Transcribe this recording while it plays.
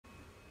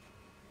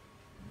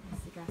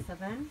compressor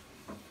then.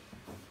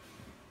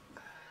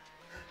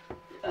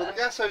 Well, the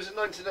gas hose is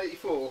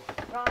 1984.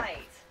 Right.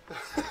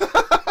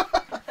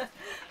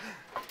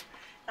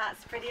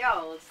 That's pretty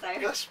old, so.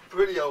 That's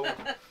pretty old.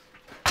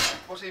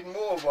 What's even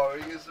more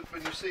worrying is that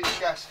when you see the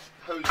gas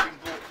hose being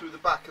brought through the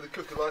back of the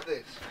cooker like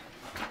this.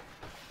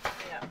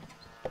 Yeah.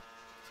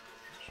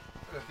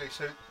 Okay,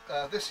 so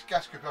this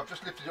gas cooker, I've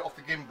just lifted it off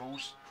the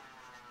gimbals.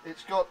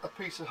 It's got a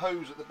piece of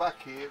hose at the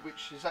back here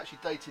which is actually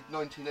dated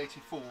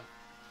 1984.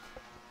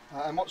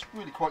 And what's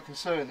really quite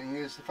concerning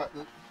is the fact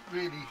that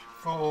really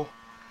for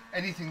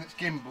anything that's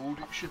gimbaled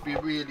it should be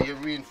really a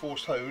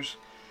reinforced hose.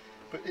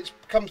 But it's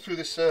come through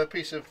this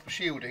piece of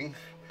shielding.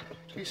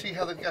 Can you see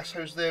how the gas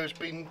hose there has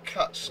been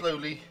cut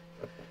slowly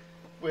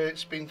where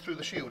it's been through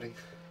the shielding?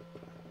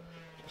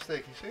 Just there,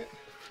 can you see it?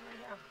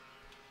 Oh,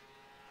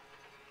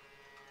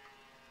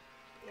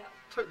 yeah.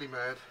 Totally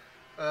mad.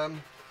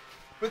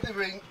 With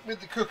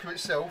the cooker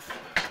itself,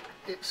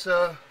 it's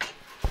so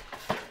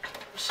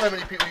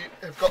many people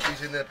have got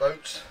these in their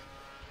boats,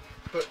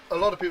 but a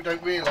lot of people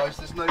don't realise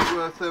there's no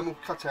thermal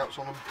cutouts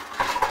on them.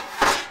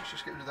 Let's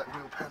just get rid of that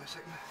wheel pan a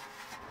second.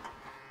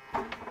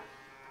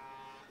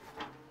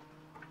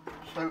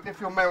 So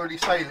if you're merrily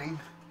sailing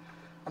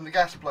and the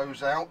gas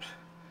blows out,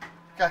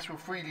 gas will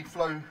freely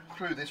flow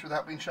through this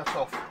without being shut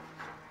off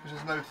because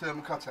there's no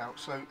thermal cutout.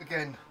 So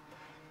again,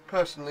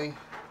 personally,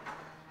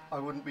 I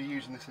wouldn't be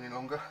using this any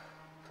longer.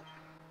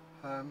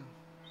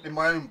 In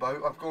my own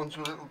boat, I've gone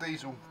to a little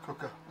diesel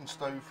cooker and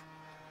stove,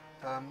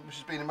 which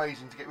has been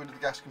amazing to get rid of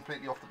the gas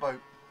completely off the boat.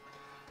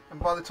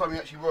 And by the time you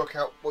actually work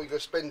out what you're going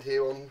to spend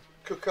here on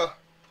cooker,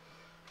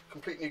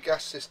 complete new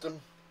gas system,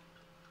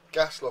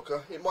 gas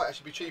locker, it might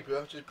actually be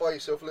cheaper to buy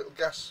yourself a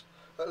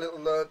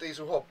little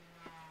diesel hob,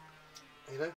 you know.